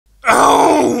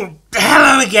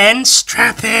again,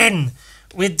 strap in.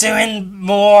 We're doing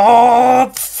more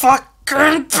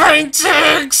fucking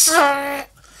paintings.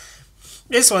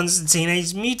 This one's a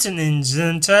Teenage Mutant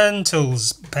Ninja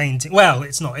Turtles painting. Well,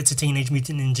 it's not. It's a Teenage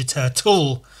Mutant Ninja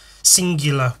Turtle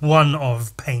singular one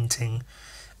of painting.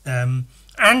 And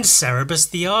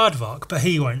Cerebus the Aardvark, but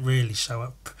he won't really show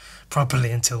up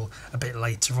properly until a bit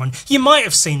later on. You might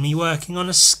have seen me working on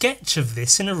a sketch of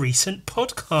this in a recent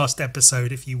podcast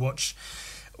episode if you watch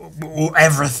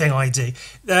everything I do.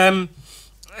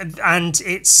 And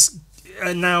it's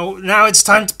now it's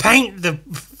time to paint the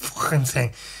fucking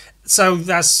thing. So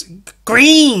that's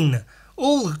green.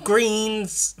 All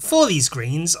greens. For these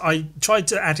greens, I tried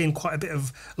to add in quite a bit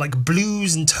of like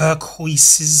blues and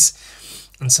turquoises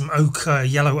and some ochre,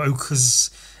 yellow ochres,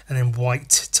 and then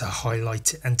white to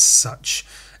highlight it and such,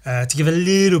 to give a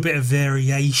little bit of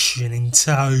variation in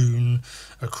tone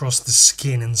across the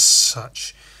skin and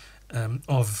such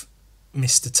of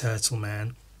Mr. Turtle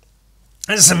Man.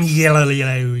 And some yellowy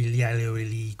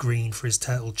green for his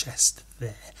turtle chest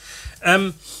there.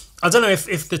 I don't know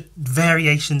if the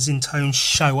variations in tone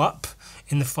show up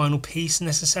in the final piece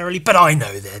necessarily, but I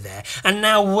know they're there. And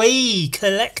now we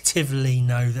collectively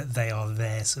know that they are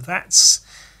there. So that's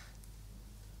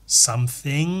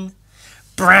something.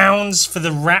 Browns for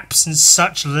the wraps and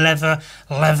such, leather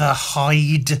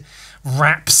hide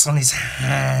wraps on his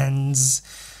hands.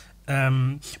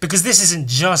 Because this isn't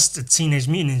just a Teenage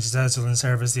Mutant Ninja Turtle and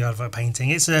Cerebus the Aardvark painting.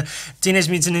 It's a Teenage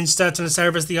Mutant Ninja Turtle and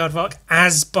Cerebus the Aardvark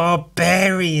as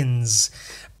barbarians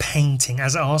painting,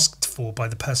 as asked for by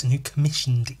the person who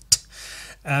commissioned it.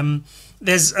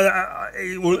 There's, I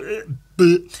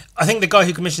think the guy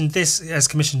who commissioned this has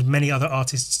commissioned many other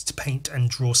artists to paint and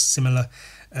draw similar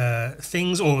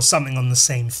things or something on the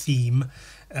same theme.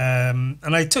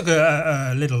 And I took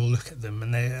a little look at them,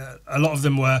 and a lot of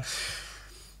them were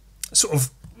sort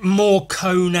of more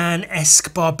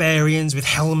Conan-esque barbarians with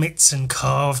helmets and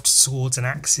carved swords and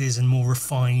axes and more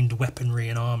refined weaponry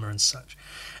and armour and such.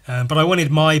 But I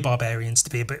wanted my barbarians to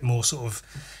be a bit more sort of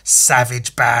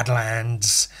savage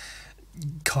Badlands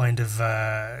kind of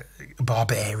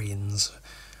barbarians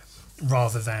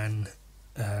rather than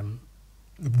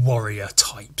warrior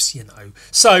types, you know.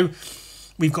 So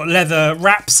we've got leather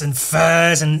wraps and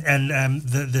furs and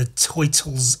the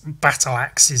Turtle's battle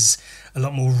axe is a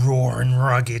lot more raw and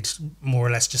rugged, more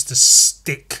or less just a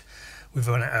stick with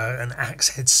an axe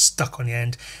head stuck on the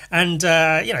end, and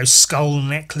you know, skull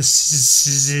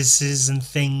necklaces and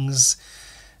things.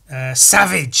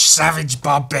 Savage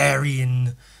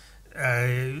barbarian,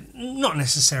 not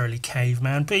necessarily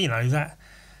caveman, but you know, that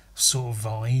sort of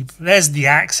vibe. There's the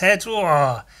axe head.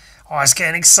 Oh, it's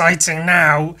getting exciting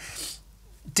now.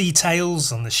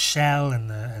 Details on the shell and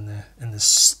the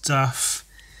stuff.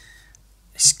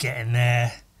 It's getting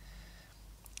there.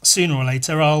 Sooner or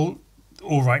later, I'll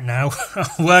work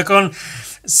on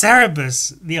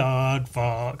Cerebus the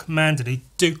Aardvark.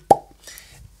 Do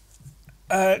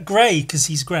grey, because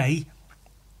he's grey.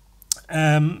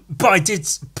 But I did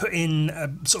put in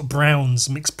sort of browns,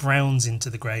 mixed browns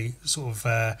into the grey, sort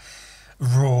of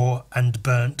raw and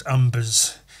burnt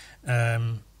umbers,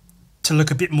 to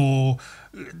look a bit more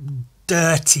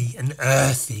dirty and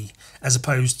earthy, as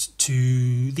opposed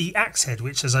to the axe head,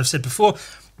 which, as I've said before,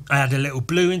 I add a little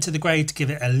blue into the grey to give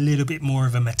it a little bit more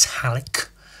of a metallic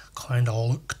kind of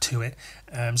look to it.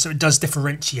 So it does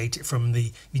differentiate it from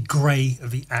the grey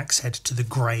of the axe head to the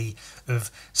grey of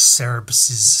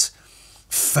Cerebus's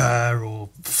fur or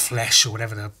flesh or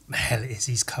whatever the hell it is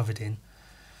he's covered in.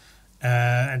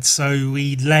 And so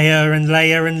we layer and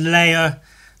layer and layer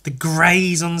the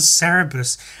greys on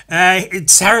Cerebus.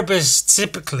 Cerebus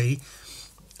typically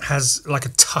has like a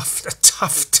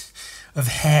tuft of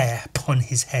hair upon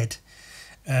his head,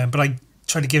 but I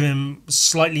try to give him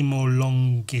slightly more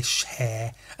longish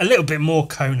hair, a little bit more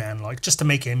Conan-like, just to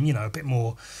make him, you know, a bit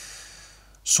more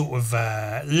sort of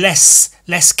less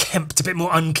kempt, a bit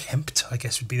more unkempt, I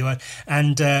guess would be the word,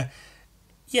 and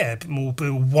yeah, a bit more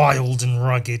wild and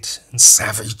rugged and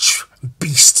savage,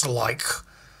 beast-like,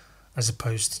 as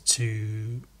opposed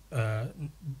to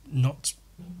not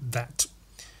that.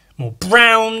 More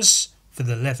browns for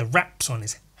the leather wraps on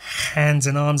his hands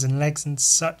and arms and legs and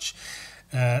such.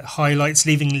 Highlights,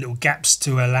 leaving little gaps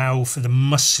to allow for the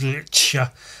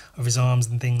musculature of his arms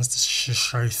and things to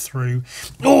show through.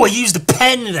 Oh, I used a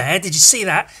pen there. Did you see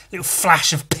that little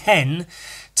flash of pen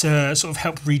to sort of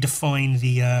help redefine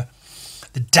the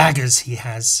daggers he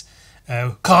has,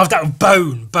 carved out of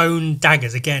bone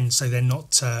daggers again, so they're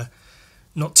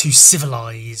not too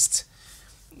civilized.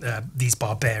 These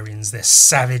barbarians, they're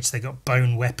savage. They got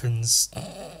bone weapons.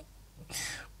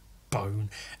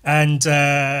 bone. And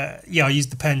yeah, I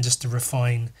used the pen just to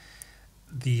refine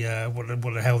the what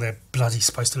the hell they're bloody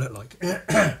supposed to look like,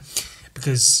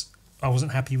 because I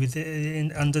wasn't happy with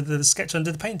it under the sketch,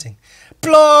 under the painting.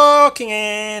 Blocking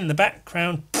in the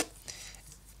background,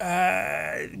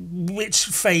 which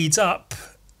fades up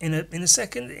in a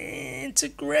second into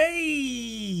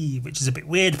grey, which is a bit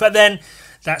weird. But then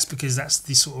that's because that's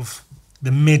the sort of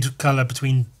the mid colour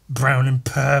between brown and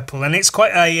purple, and it's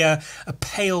quite a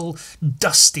pale,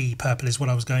 dusty purple is what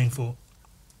I was going for.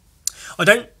 I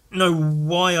don't know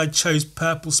why I chose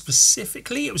purple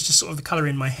specifically. It was just sort of the colour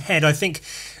in my head. I think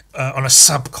on a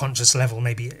subconscious level,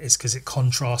 maybe it's because it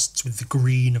contrasts with the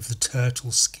green of the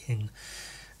turtle skin.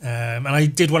 And I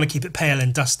did want to keep it pale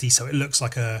and dusty, so it looks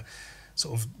like a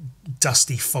sort of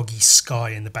dusty, foggy sky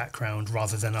in the background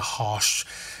rather than a harsh,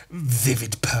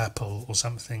 vivid purple or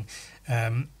something.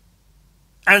 And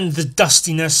the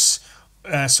dustiness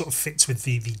sort of fits with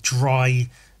the dry,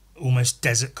 almost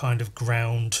desert kind of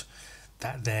ground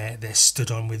that they're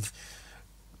stood on, with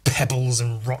pebbles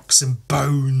and rocks and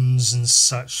bones and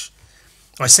such.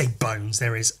 I say bones,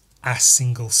 there is a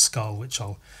single skull which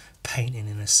I'll paint in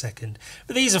a second.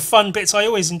 But these are fun bits. I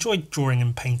always enjoyed drawing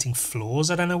and painting floors.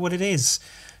 I don't know what it is.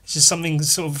 It's just something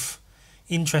sort of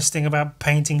interesting about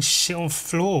painting shit on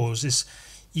floors. It's,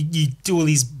 you do all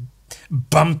these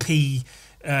bumpy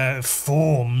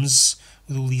forms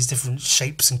with all these different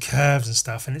shapes and curves and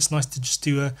stuff, and it's nice to just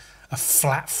do a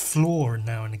flat floor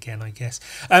now and again, I guess.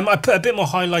 I put a bit more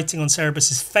highlighting on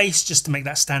Cerebus's face just to make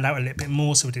that stand out a little bit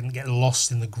more, so it didn't get lost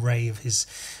in the grey of his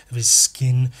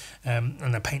skin.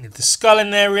 And I painted the skull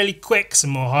in there really quick. Some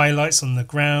more highlights on the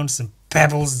ground, some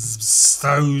pebbles,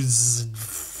 stones,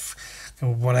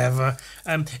 or whatever.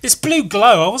 This blue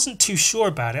glow, I wasn't too sure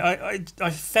about it. I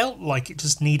felt like it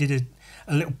just needed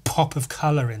a little pop of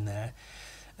colour in there.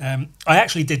 I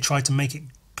actually did try to make it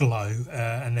glow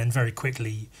and then very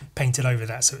quickly painted over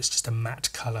that so it's just a matte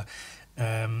colour,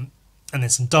 and then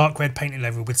some dark red painted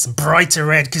over with some brighter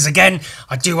red, because again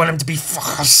I do want him to be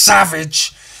fucking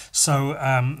savage. So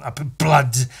I put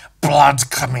blood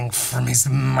coming from his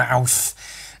mouth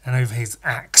and over his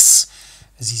axe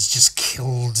as he's just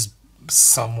killed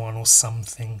someone or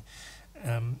something,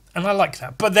 and I like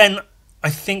that. But then I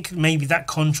think maybe that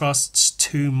contrasts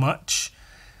too much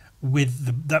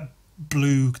with that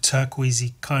blue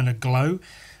turquoisey kind of glow,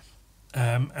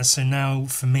 and so now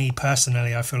for me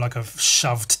personally I feel like I've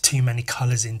shoved too many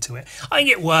colours into it. I think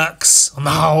it works on the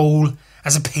whole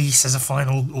as a piece, as a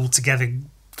final altogether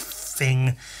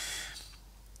thing,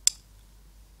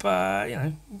 but you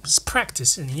know, it's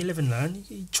practice and you live and learn.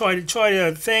 You try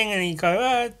a thing and you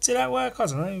go, did that work? I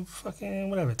don't know,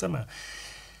 fucking whatever, it doesn't matter.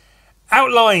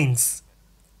 Outlines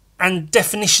and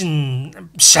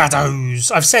definition, shadows.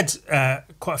 I've said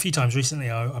quite a few times recently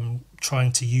I'm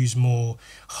trying to use more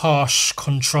harsh,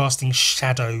 contrasting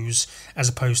shadows as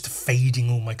opposed to fading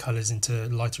all my colours into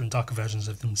lighter and darker versions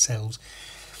of themselves.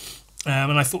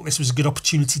 And I thought this was a good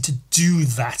opportunity to do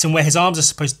that. And where his arms are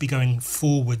supposed to be going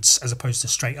forwards as opposed to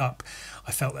straight up,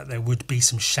 I felt that there would be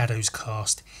some shadows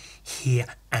cast here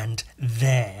and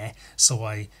there. So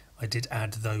I did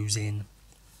add those in.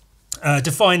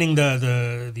 Defining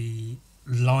the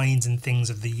lines and things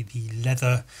of the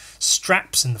leather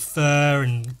straps and the fur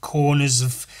and corners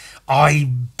of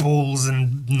eyeballs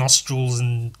and nostrils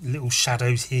and little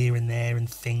shadows here and there and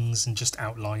things, and just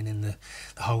outlining the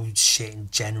whole shit in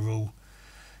general,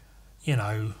 you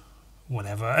know,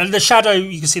 whatever. And the shadow,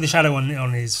 you can see the shadow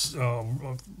on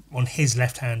his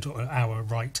left hand or our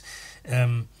right.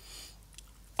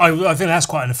 I think that's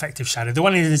quite an effective shadow. The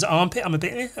one in his armpit I'm a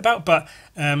bit about, but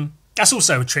that's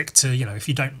also a trick to, you know, if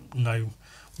you don't know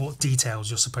what details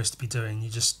you're supposed to be doing, you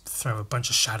just throw a bunch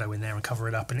of shadow in there and cover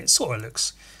it up, and it sort of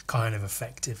looks kind of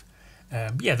effective.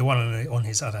 Yeah, the one on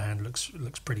his other hand looks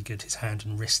pretty good, his hand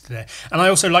and wrist there. And I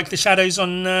also like the shadows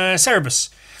on Cerebus.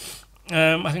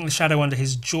 I think the shadow under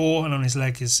his jaw and on his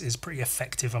leg is pretty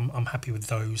effective. I'm happy with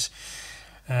those.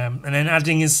 And then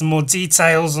adding in some more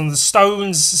details on the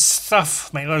stones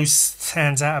stuff, make those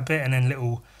stand out a bit, and then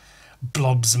little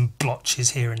blobs and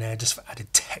blotches here and there just for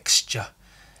added texture.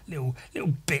 Little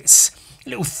bits,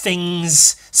 little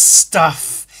things,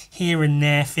 stuff here and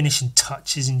there, finishing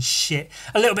touches and shit.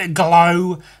 A little bit of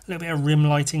glow, a little bit of rim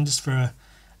lighting just for a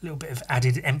little bit of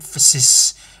added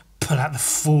emphasis. Pull out the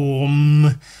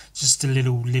form, just a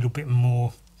little bit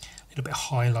more, a little bit of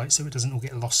highlight so it doesn't all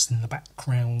get lost in the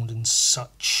background and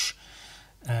such.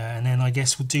 And then I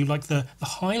guess we'll do like the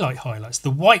highlights, the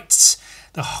whites,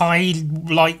 the high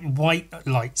white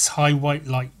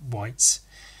light whites,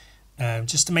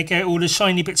 just to make out all the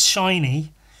shiny bits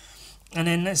shiny. And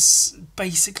then that's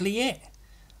basically it,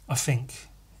 I think.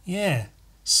 Yeah,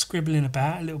 scribbling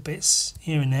about little bits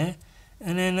here and there,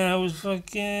 and then I was fucking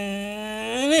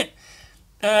it.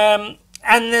 And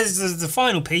there's the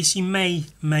final piece. You may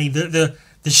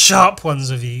the sharp ones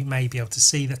of you may be able to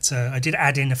see that I did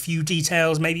add in a few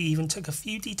details, maybe even took a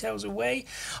few details away.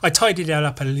 I tidied it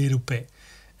up a little bit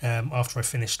after I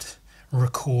finished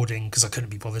recording because I couldn't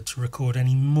be bothered to record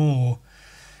any more.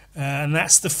 And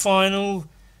that's the final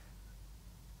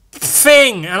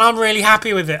thing, and I'm really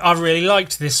happy with it. I really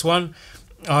liked this one.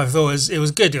 I thought it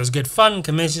was good. It was good fun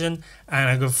commission, and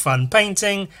a good fun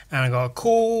painting, and I got a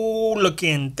cool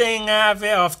looking thing out of it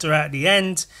after at the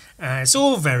end. And it's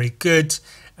all very good,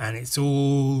 and it's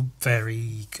all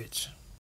very good.